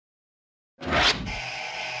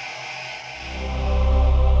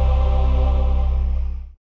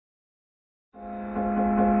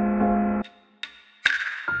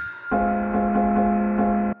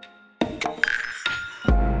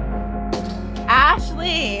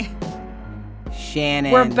Ashley.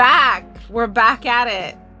 Shannon. We're back. We're back at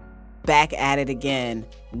it. Back at it again.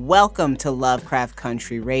 Welcome to Lovecraft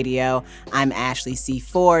Country Radio. I'm Ashley C.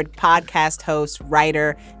 Ford, podcast host,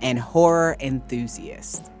 writer, and horror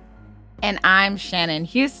enthusiast. And I'm Shannon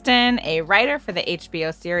Houston, a writer for the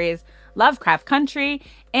HBO series Lovecraft Country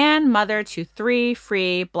and mother to 3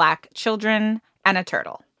 free Black children and a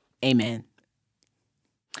turtle. Amen.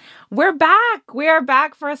 We're back. We are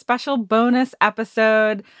back for a special bonus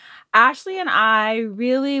episode. Ashley and I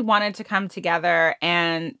really wanted to come together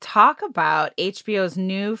and talk about HBO's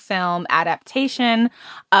new film adaptation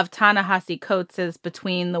of Ta-Nehisi Coates'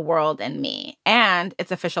 Between the World and Me and its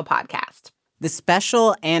official podcast. The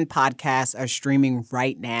special and podcast are streaming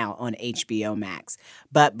right now on HBO Max.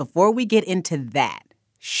 But before we get into that,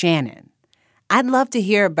 Shannon, I'd love to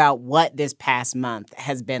hear about what this past month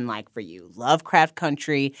has been like for you. Lovecraft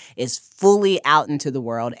Country is fully out into the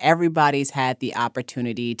world. Everybody's had the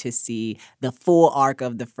opportunity to see the full arc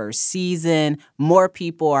of the first season. More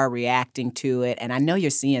people are reacting to it, and I know you're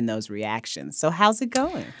seeing those reactions. So how's it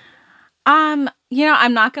going? I'm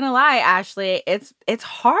not gonna lie, Ashley. It's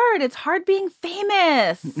hard. It's hard being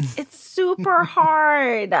famous. It's super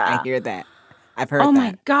hard. I hear that. I've heard that. Oh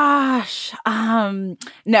my gosh.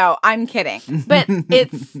 No, I'm kidding. But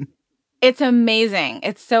it's amazing.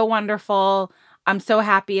 It's so wonderful. I'm so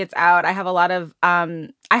happy it's out. I have a lot of I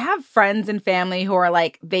have friends and family who are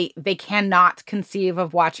like they cannot conceive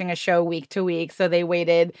of watching a show week to week, so they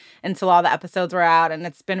waited until all the episodes were out, and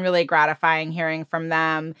it's been really gratifying hearing from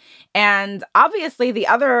them. And obviously the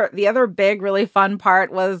other big really fun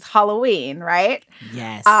part was Halloween, right?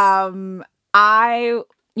 Yes.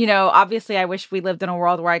 Obviously I wish we lived in a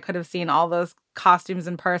world where I could have seen all those costumes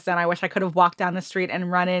in person. I wish I could have walked down the street and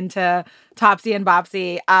run into Topsy and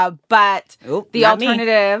Bopsy. But the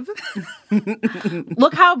alternative,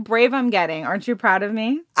 look how brave I'm getting. Aren't you proud of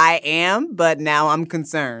me? I am, but now I'm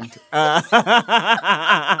concerned.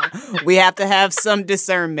 We have to have some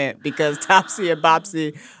discernment because Topsy and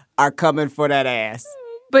Bopsy are coming for that ass.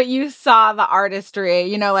 But you saw the artistry,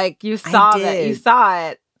 you saw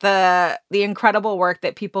it. The incredible work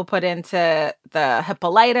that people put into the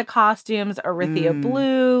Hippolyta costumes, Orythia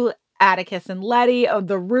Blue, Atticus and Letty. Oh,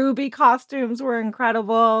 the Ruby costumes were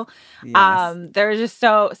incredible. Yes. There were just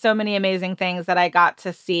so many amazing things that I got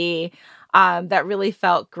to see that really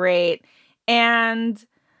felt great. And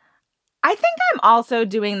I think I'm also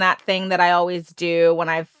doing that thing that I always do when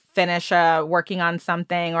I finish working on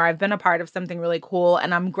something or I've been a part of something really cool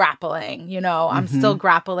and I'm grappling, I'm still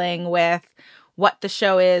grappling with what the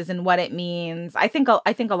show is and what it means. I think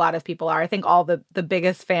a lot of people are. I think all the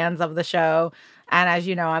biggest fans of the show, and as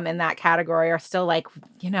you know, I'm in that category, are still like,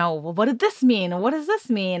 well, what did this mean? What does this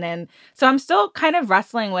mean? And so I'm still kind of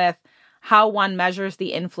wrestling with how one measures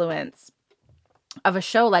the influence of a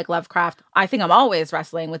show like Lovecraft. I think I'm always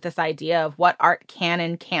wrestling with this idea of what art can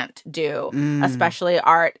and can't do, especially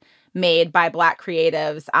art made by Black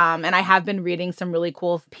creatives. And I have been reading some really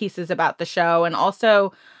cool pieces about the show, and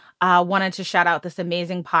also wanted to shout out this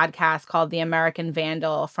amazing podcast called The American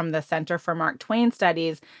Vandal from the Center for Mark Twain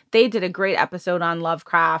Studies. They did a great episode on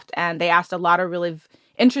Lovecraft, and they asked a lot of really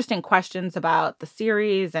interesting questions about the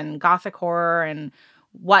series and Gothic horror and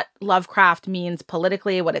what Lovecraft means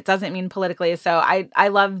politically, what it doesn't mean politically. So I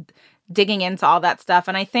love digging into all that stuff.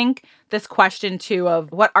 And I think this question, too,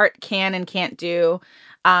 of what art can and can't do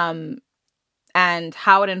and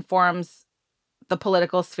how it informs the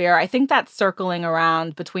political sphere, I think that's circling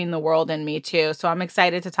around Between the World and Me too. So I'm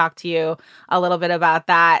excited to talk to you a little bit about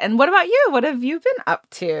that. And what about you? What have you been up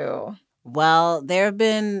to? Well, there have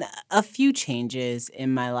been a few changes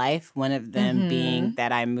in my life. One of them being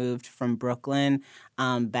that I moved from Brooklyn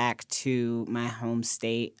back to my home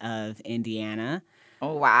state of Indiana.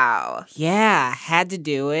 Oh, wow. Yeah, had to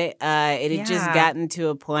do it. It had just gotten to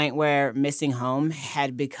a point where missing home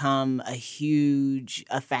had become a huge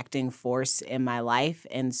affecting force in my life.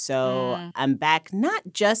 And so I'm back not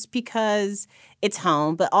just because it's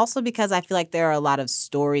home, but also because I feel like there are a lot of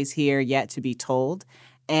stories here yet to be told.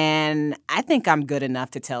 And I think I'm good enough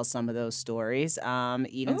to tell some of those stories,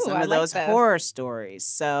 even some of those horror stories.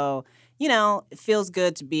 So, it feels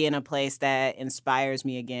good to be in a place that inspires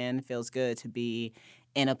me again. It feels good to be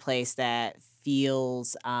in a place that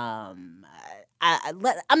feels, I'm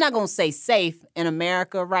not going to say safe in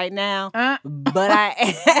America right now, but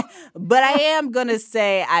I am going to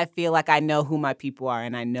say I feel like I know who my people are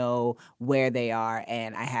and I know where they are,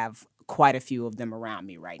 and I have quite a few of them around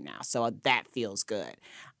me right now. So that feels good.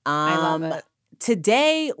 I love it.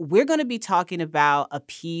 Today, we're going to be talking about a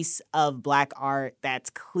piece of Black art that's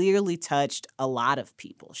clearly touched a lot of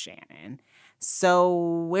people, Shannon.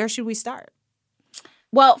 So where should we start?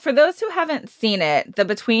 Well, for those who haven't seen it, the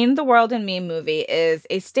Between the World and Me movie is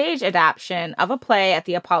a stage adaptation of a play at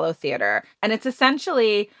the Apollo Theater. And it's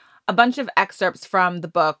essentially a bunch of excerpts from the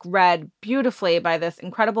book read beautifully by this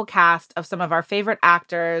incredible cast of some of our favorite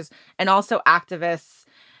actors and also activists.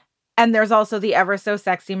 And there's also the ever so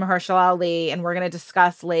sexy Mahershala Ali, and we're going to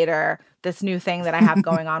discuss later this new thing that I have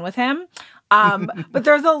going on with him. But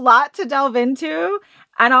there's a lot to delve into.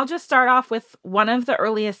 And I'll just start off with one of the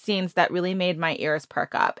earliest scenes that really made my ears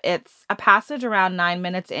perk up. It's a passage around 9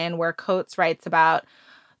 minutes in where Coates writes about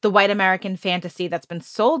the white American fantasy that's been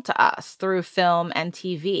sold to us through film and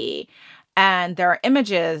TV. And there are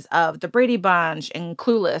images of the Brady Bunch and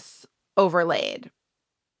Clueless overlaid.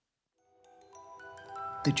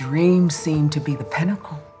 The dream seemed to be the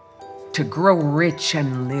pinnacle. To grow rich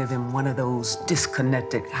and live in one of those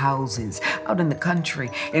disconnected houses out in the country,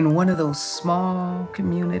 in one of those small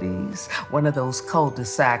communities, one of those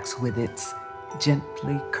cul-de-sacs with its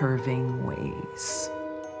gently curving ways,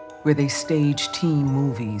 where they staged teen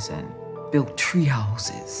movies and built tree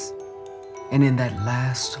houses. And in that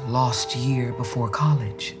last lost year before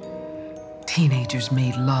college, teenagers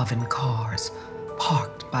made love in cars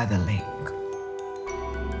parked by the lake.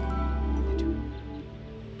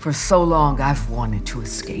 For so long, I've wanted to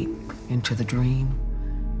escape into the dream,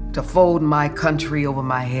 to fold my country over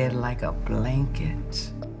my head like a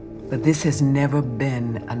blanket. But this has never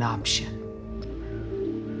been an option.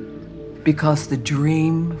 Because the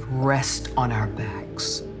dream rests on our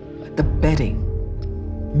backs, the bedding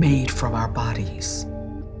made from our bodies.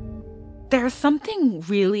 There's something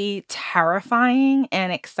really terrifying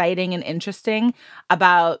and exciting and interesting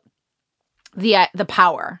about the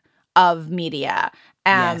power of media.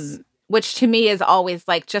 Yes. Which to me is always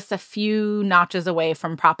like just a few notches away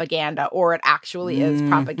from propaganda, or it actually is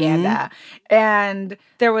propaganda. And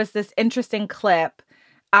there was this interesting clip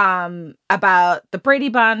about the Brady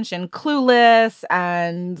Bunch and Clueless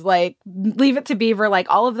and like Leave It to Beaver, like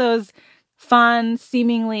all of those fun,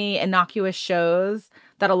 seemingly innocuous shows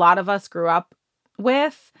that a lot of us grew up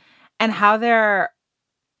with, and how they're,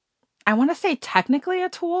 I want to say technically a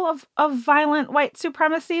tool of violent white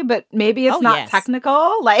supremacy, but maybe it's not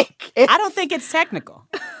technical. Like, I don't think it's technical.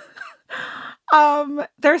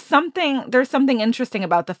 There's something interesting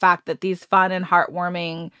about the fact that these fun and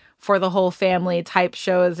heartwarming for the whole family type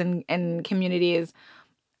shows and communities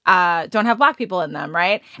don't have Black people in them,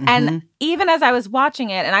 right? And even as I was watching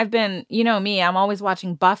it, and I've been, you know me, I'm always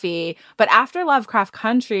watching Buffy, but after Lovecraft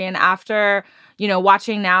Country and after, you know,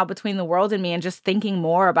 watching now Between the World and Me and just thinking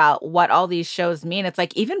more about what all these shows mean, it's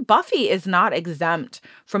like even Buffy is not exempt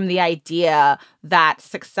from the idea that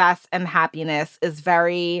success and happiness is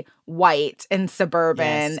very white and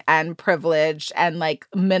suburban and privileged, and like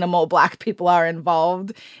minimal Black people are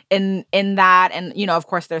involved in that. And, you know, of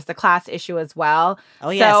course, there's the class issue as well.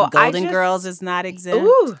 Oh, yes. So Golden Girls is not exempt.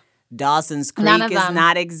 Ooh, Dawson's Creek is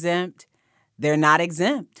not exempt. They're not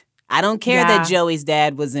exempt. I don't care that Joey's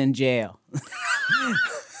dad was in jail.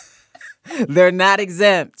 They're not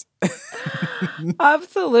exempt.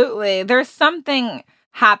 Absolutely. There's something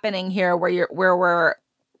happening here where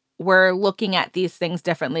we're looking at these things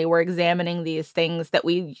differently. We're examining these things that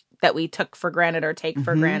we took for granted or take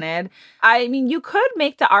for granted. I mean, you could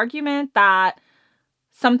make the argument that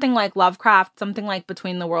something like Lovecraft, something like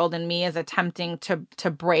Between the World and Me is attempting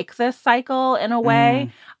to break this cycle in a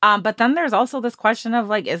way. But then there's also this question of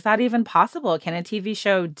like, is that even possible? Can a TV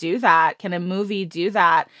show do that? Can a movie do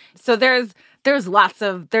that? So there's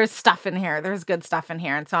stuff in here. There's good stuff in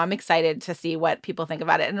here. And so I'm excited to see what people think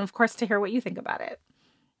about it. And of course, to hear what you think about it.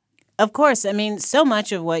 Of course. I mean, so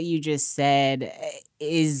much of what you just said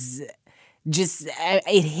is just,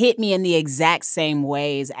 it hit me in the exact same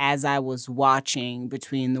ways as I was watching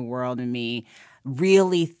Between the World and Me,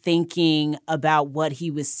 really thinking about what he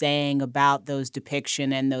was saying about those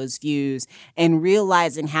depiction and those views, and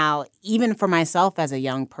realizing how, even for myself as a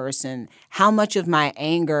young person, how much of my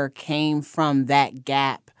anger came from that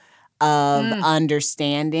gap of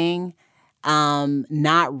understanding,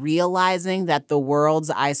 not realizing that the worlds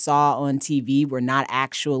I saw on TV were not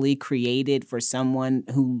actually created for someone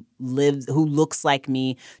who looks like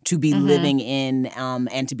me to be living in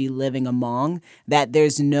and to be living among, that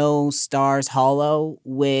there's no Stars Hollow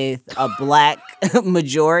with a Black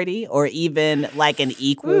majority or even like an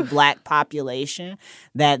equal Black population,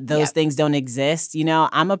 that those things don't exist. You know,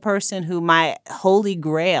 I'm a person who, my holy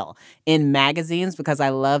grail in magazines, because I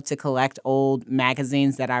love to collect old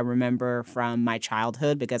magazines that I remember from my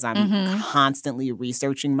childhood, because I'm constantly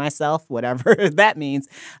researching myself, whatever that means.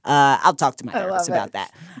 I'll talk to my therapist about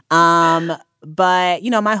that. But,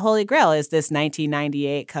 my holy grail is this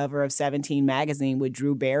 1998 cover of 17 magazine with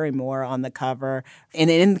Drew Barrymore on the cover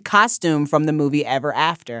and in costume from the movie Ever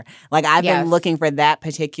After. Like, I've been looking for that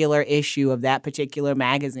particular issue of that particular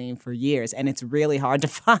magazine for years, and it's really hard to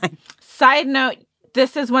find. Side note,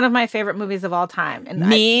 this is one of my favorite movies of all time. And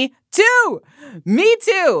Me too.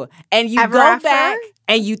 And you Ever go After? back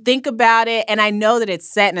and you think about it, and I know that it's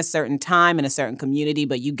set in a certain time in a certain community,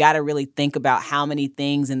 but you got to really think about how many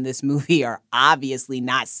things in this movie are obviously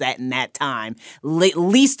not set in that time,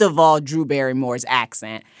 least of all Drew Barrymore's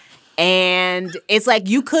accent. And it's like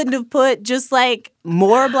you couldn't have put just like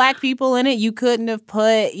more Black people in it. You couldn't have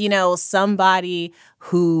put, somebody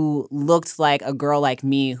who looked like a girl like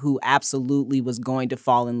me who absolutely was going to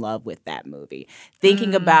fall in love with that movie.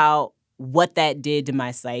 Thinking about what that did to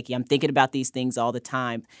my psyche. I'm thinking about these things all the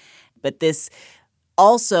time. But this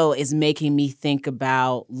also is making me think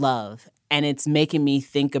about love. And it's making me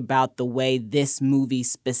think about the way this movie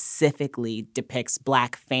specifically depicts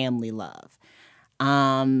Black family love.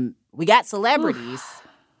 We got celebrities,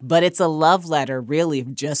 but it's a love letter really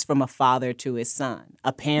just from a father to his son,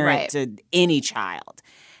 a parent to any child.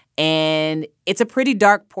 And it's a pretty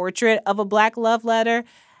dark portrait of a Black love letter,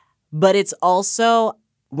 but it's also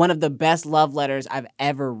one of the best love letters I've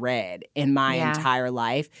ever read in my entire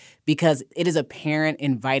life because it is a parent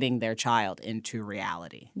inviting their child into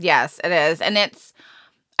reality. Yes, it is. And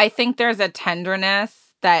I think there's a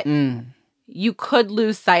tenderness that you could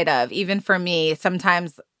lose sight of. Even for me,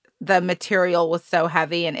 sometimes the material was so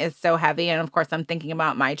heavy and is so heavy. And of course, I'm thinking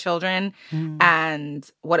about my children and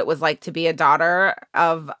what it was like to be a daughter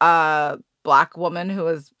of a Black woman who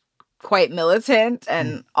was quite militant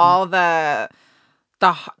and all the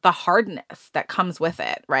hardness that comes with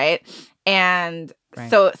it, right? And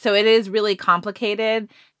so it is really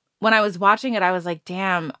complicated. When I was watching it, I was like,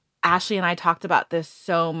 damn, Ashley and I talked about this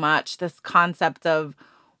so much, this concept of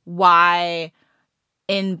why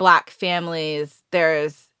in Black families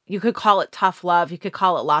you could call it tough love, you could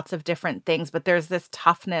call it lots of different things, but there's this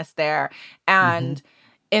toughness there. And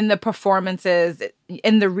in the performances,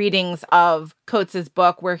 in the readings of Coates'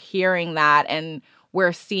 book, we're hearing that and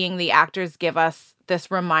we're seeing the actors give us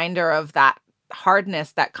this reminder of that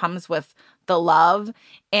hardness that comes with the love.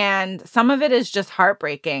 And some of it is just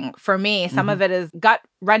heartbreaking for me. Some of it is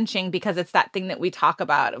gut-wrenching because it's that thing that we talk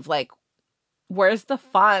about of like, where's the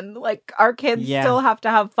fun? Like, our kids still have to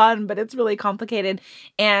have fun, but it's really complicated.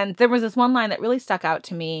 And there was this one line that really stuck out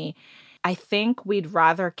to me. I think we'd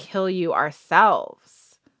rather kill you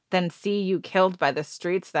ourselves than see you killed by the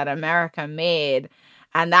streets that America made.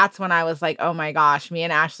 And that's when I was like, oh my gosh, me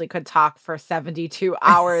and Ashley could talk for 72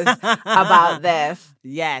 hours about this.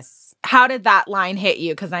 Yes. How did that line hit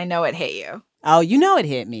you? Because I know it hit you. Oh, it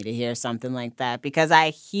hit me to hear something like that because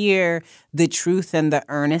I hear the truth and the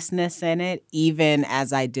earnestness in it, even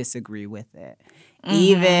as I disagree with it.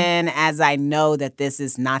 Even as I know that this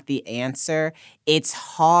is not the answer, it's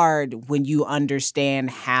hard when you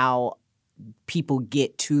understand how people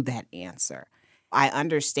get to that answer. I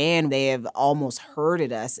understand they have almost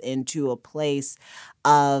herded us into a place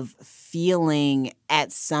of feeling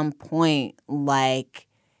at some point like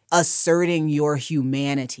asserting your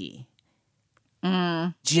humanity.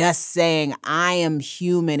 Just saying, I am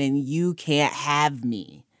human and you can't have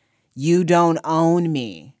me. You don't own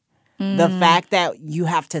me. The fact that you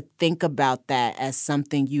have to think about that as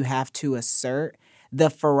something you have to assert, the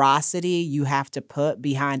ferocity you have to put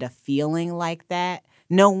behind a feeling like that.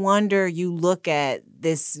 No wonder you look at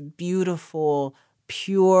this beautiful,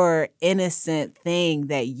 pure, innocent thing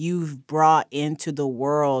that you've brought into the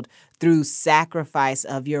world through sacrifice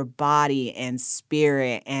of your body and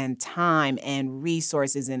spirit and time and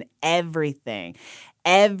resources and everything.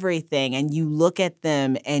 And you look at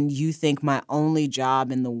them and you think my only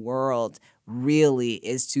job in the world really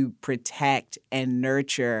is to protect and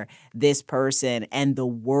nurture this person, and the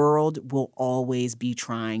world will always be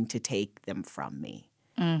trying to take them from me.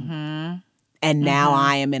 And now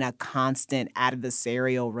I am in a constant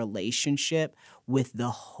adversarial relationship with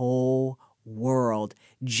the whole world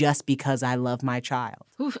just because I love my child.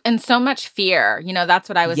 Oof, and so much fear. That's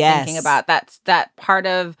what I was thinking about. That's that part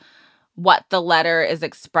of what the letter is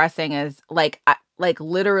expressing is like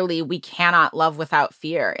literally we cannot love without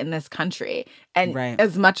fear in this country. And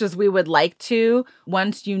as much as we would like to,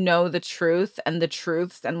 once you know the truth and the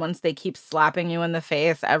truths, and once they keep slapping you in the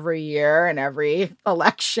face every year and every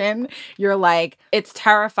election, you're like, it's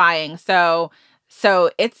terrifying. So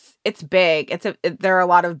it's big. There are a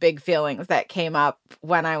lot of big feelings that came up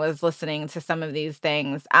when I was listening to some of these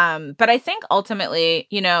things. But I think ultimately,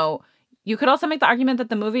 you could also make the argument that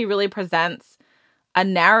the movie really presents a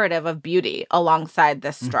narrative of beauty alongside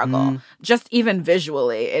this struggle. Just even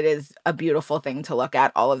visually, it is a beautiful thing to look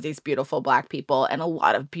at, all of these beautiful Black people and a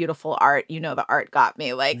lot of beautiful art. You know, the art got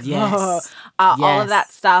me like, Yes. all of that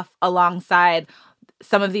stuff alongside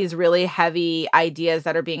some of these really heavy ideas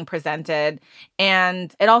that are being presented.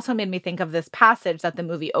 And it also made me think of this passage that the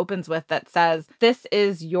movie opens with that says, this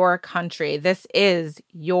is your country. This is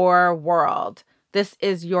your world. This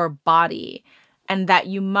is your body. And that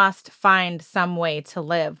you must find some way to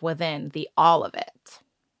live within the all of it.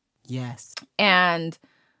 Yes. And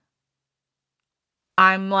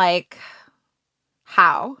I'm like,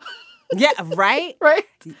 how? Yeah, right? Right?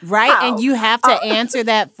 Right. How? And you have to answer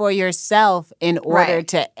that for yourself in order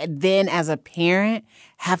to then, as a parent,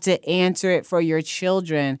 have to answer it for your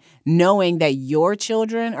children, knowing that your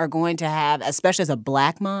children are going to have, especially as a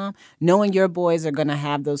Black mom, knowing your boys are going to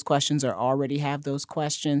have those questions or already have those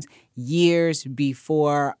questions years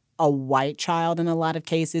before a white child, in a lot of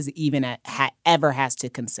cases, even ever has to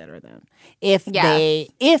consider them. If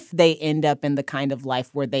they end up in the kind of life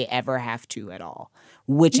where they ever have to at all,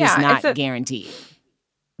 which is not guaranteed.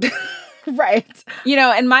 Right. You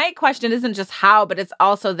know, and my question isn't just how, but it's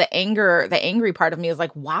also the angry part of me is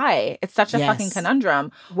like, why? It's such a fucking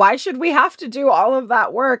conundrum. Why should we have to do all of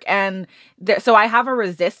that work? And so I have a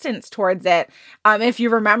resistance towards it. If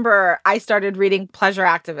you remember, I started reading pleasure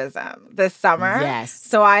activism this summer. Yes.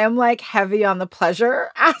 So I am like heavy on the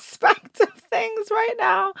pleasure aspect of things right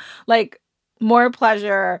now. Like more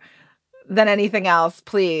pleasure than anything else,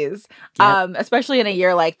 please. Yep. Especially in a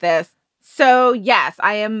year like this. So yes,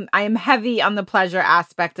 I am heavy on the pleasure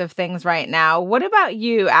aspect of things right now. What about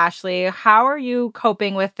you, Ashley? How are you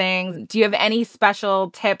coping with things? Do you have any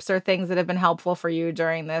special tips or things that have been helpful for you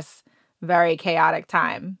during this very chaotic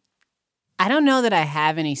time? I don't know that I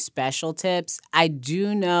have any special tips. I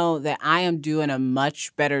do know that I am doing a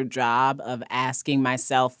much better job of asking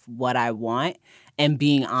myself what I want and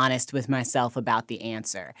being honest with myself about the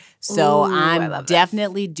answer. So I'm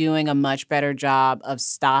definitely doing a much better job of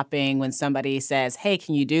stopping when somebody says, hey,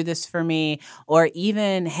 can you do this for me? Or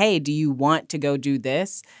even, hey, do you want to go do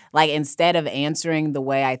this? Like, instead of answering the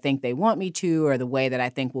way I think they want me to or the way that I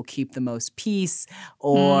think will keep the most peace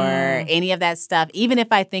or any of that stuff, even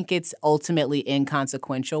if I think it's ultimately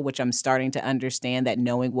inconsequential, which I'm starting to understand that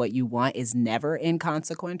knowing what you want is never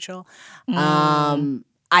inconsequential,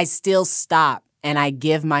 I still stop. And I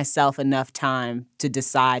give myself enough time to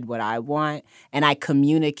decide what I want, and I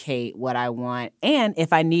communicate what I want, and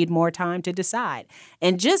if I need more time to decide.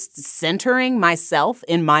 And just centering myself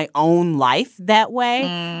in my own life that way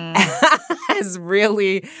has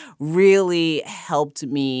really, really helped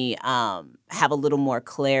me have a little more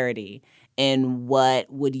clarity in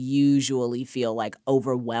what would usually feel like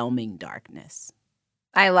overwhelming darkness.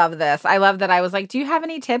 I love this. I love that I was like, do you have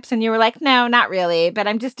any tips? And you were like, no, not really, but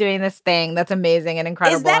I'm just doing this thing that's amazing and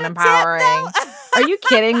incredible and empowering. Are you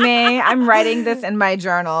kidding me? I'm writing this in my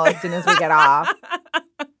journal as soon as we get off.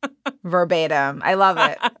 Verbatim. I love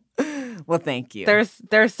it. Well, thank you.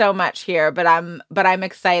 There's so much here, but I'm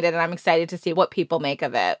excited, and I'm excited to see what people make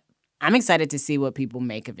of it. I'm excited to see what people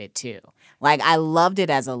make of it, too. Like, I loved it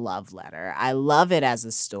as a love letter. I love it as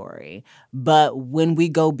a story. But when we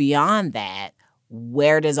go beyond that,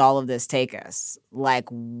 where does all of this take us? Like,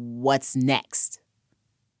 what's next?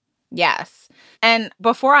 Yes. And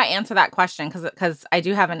before I answer that question, because I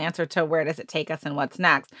do have an answer to where does it take us and what's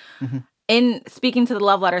next, in speaking to the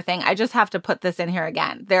love letter thing, I just have to put this in here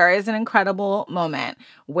again. There is an incredible moment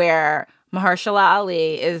where Mahershala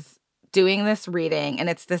Ali is doing this reading, and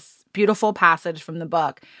it's this beautiful passage from the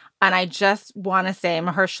book. And I just want to say,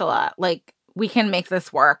 Mahershala, like, we can make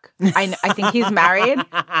this work. I think he's married.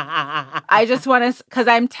 I just want to, because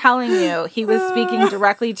I'm telling you, he was speaking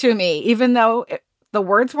directly to me, even though the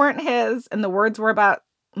words weren't his and the words were about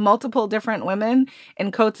multiple different women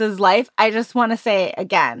in Coates' life. I just want to say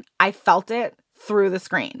again, I felt it through the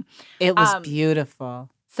screen. It was beautiful.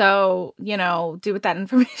 So, do with that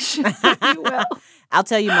information what you will. I'll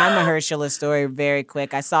tell you my Mahershala story very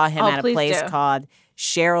quick. I saw him at a place called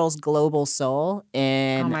Cheryl's Global Soul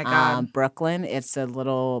in Brooklyn. It's a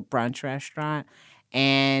little brunch restaurant.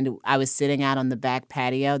 And I was sitting out on the back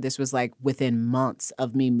patio. This was like within months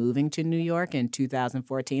of me moving to New York in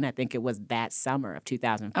 2014. I think it was that summer of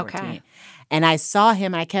 2014. Okay. And I saw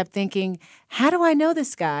him. I kept thinking, how do I know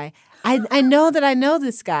this guy? I know that I know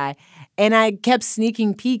this guy. And I kept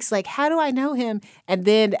sneaking peeks, like, how do I know him? And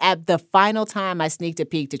then at the final time I sneaked a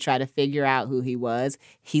peek to try to figure out who he was,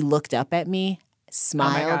 he looked up at me,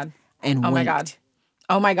 smiled, and winked. Oh, my God.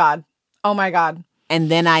 Oh, my God. Oh, my God.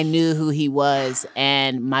 And then I knew who he was,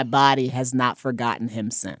 and my body has not forgotten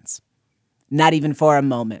him since. Not even for a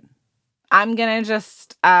moment. I'm going to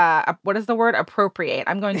just, what is the word? Appropriate.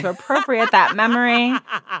 I'm going to appropriate that memory,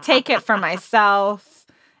 take it for myself,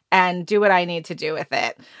 and do what I need to do with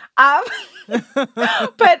it.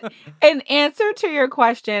 But in answer to your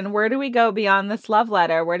question, where do we go beyond this love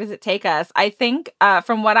letter? Where does it take us? I think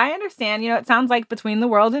from what I understand, it sounds like Between the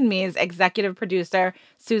World and Me's executive producer,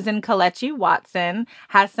 Susan Kelechi Watson,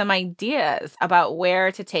 has some ideas about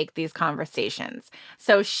where to take these conversations.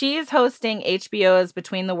 So she's hosting HBO's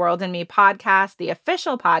Between the World and Me podcast, the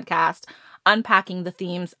official podcast, unpacking the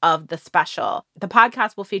themes of the special. The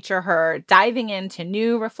podcast will feature her diving into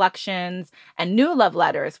new reflections and new love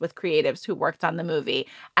letters with creatives who worked on the movie.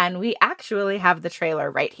 And we actually have the trailer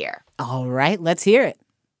right here. All right, let's hear it.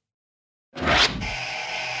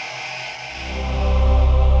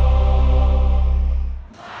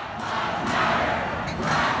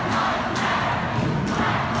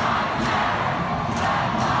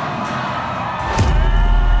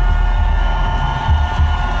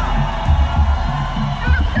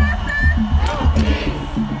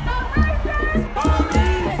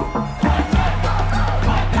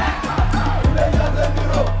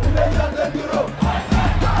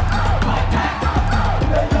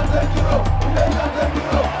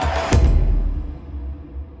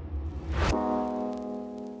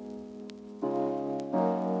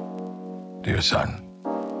 Dear son,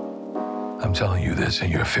 I'm telling you this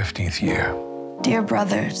in your 15th year. Dear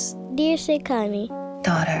brothers. Dear Shikani.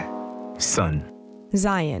 Daughter. Son.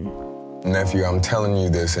 Zion. Nephew, I'm telling you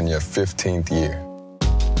this in your 15th year.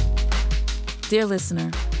 Dear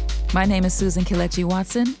listener, my name is Susan Kelechi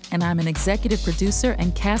Watson, and I'm an executive producer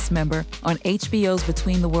and cast member on HBO's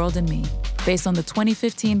Between the World and Me, based on the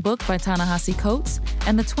 2015 book by Ta-Nehisi Coates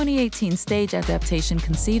and the 2018 stage adaptation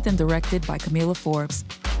conceived and directed by Camila Forbes.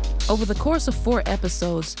 Over the course of 4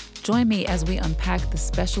 episodes, join me as we unpack the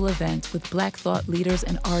special event with Black thought leaders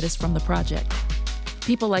and artists from the project.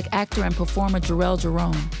 People like actor and performer Jarrell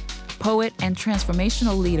Jerome, poet and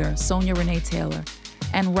transformational leader Sonia Renee Taylor,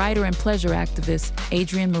 and writer and pleasure activist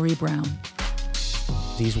Adrienne Marie Brown.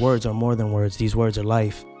 These words are more than words. These words are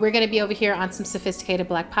life. We're going to be over here on some sophisticated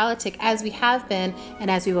Black politic, as we have been and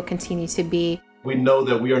as we will continue to be. We know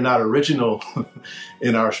that we are not original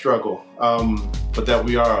in our struggle, but that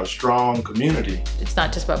we are a strong community. It's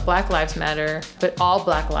not just about Black Lives Matter, but all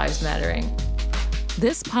Black lives mattering.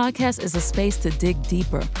 This podcast is a space to dig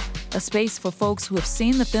deeper, a space for folks who have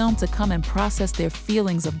seen the film to come and process their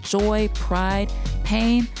feelings of joy, pride,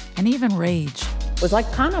 pain, and even rage. It was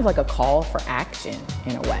kind of like a call for action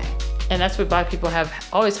in a way. And that's what Black people have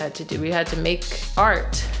always had to do. We had to make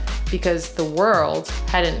art because the world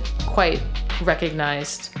hadn't quite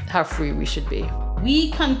recognized how free we should be.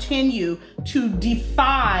 We continue to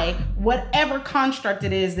defy whatever construct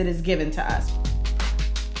it is that is given to us.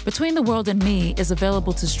 Between the World and Me is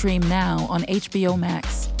available to stream now on HBO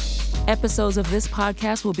Max. Episodes of this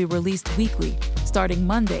podcast will be released weekly, starting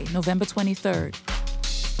Monday, November 23rd.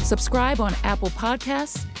 Subscribe on Apple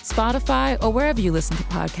Podcasts, Spotify, or wherever you listen to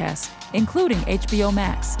podcasts, including HBO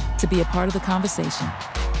Max, to be a part of the conversation.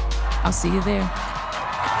 I'll see you there.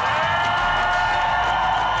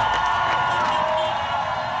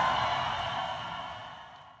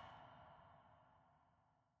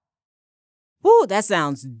 Woo, that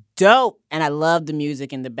sounds dope. And I love the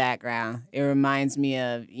music in the background. It reminds me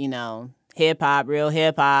of, hip-hop, real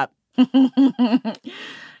hip-hop.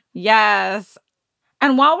 Yes.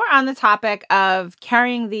 And while we're on the topic of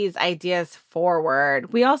carrying these ideas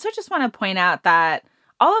forward, we also just want to point out that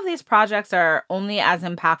all of these projects are only as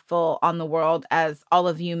impactful on the world as all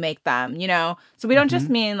of you make them, So we don't just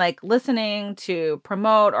mean listening to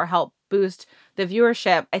promote or help boost the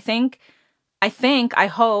viewership. I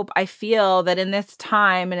hope, I feel that in this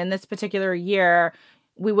time and in this particular year,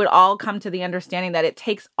 we would all come to the understanding that it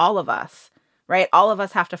takes all of us, right? All of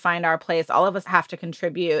us have to find our place. All of us have to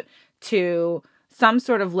contribute to some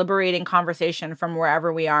sort of liberating conversation from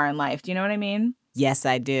wherever we are in life. Do you know what I mean? Yes,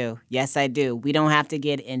 I do. Yes, I do. We don't have to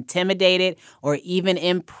get intimidated or even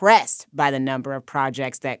impressed by the number of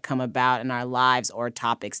projects that come about in our lives or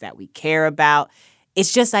topics that we care about.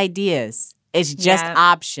 It's just ideas. It's just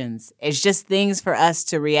options. It's just things for us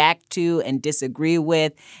to react to and disagree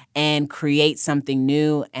with and create something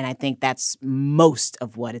new. And I think that's most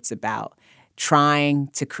of what it's about, trying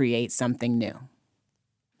to create something new.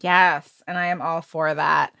 Yes, and I am all for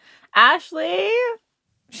that. Ashley?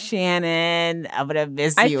 Shannon, I'm going to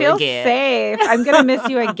miss you again. I feel safe. I'm going to miss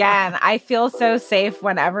you again. I feel so safe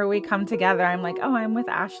whenever we come together. I'm like, oh, I'm with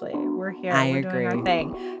Ashley. We're here. We're doing our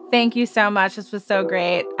thing. Thank you so much. This was so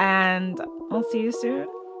great. And I'll see you soon.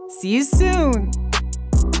 See you soon.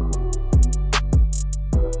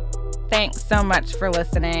 Thanks so much for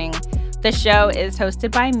listening. The show is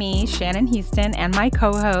hosted by me, Shannon Houston, and my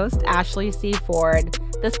co-host, Ashley C. Ford.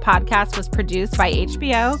 This podcast was produced by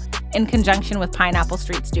HBO in conjunction with Pineapple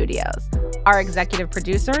Street Studios. Our executive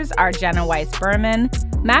producers are Jenna Weiss-Berman,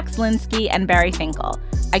 Max Linsky, and Barry Finkel.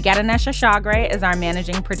 Agetanesha Shagre is our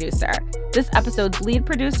managing producer. This episode's lead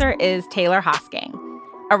producer is Taylor Hosking.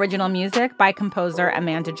 Original music by composer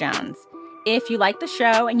Amanda Jones. If you like the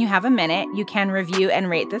show and you have a minute, you can review and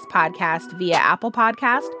rate this podcast via Apple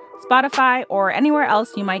Podcast, Spotify, or anywhere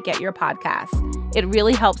else you might get your podcasts. It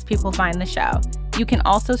really helps people find the show. You can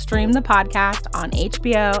also stream the podcast on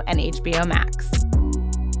HBO and HBO Max.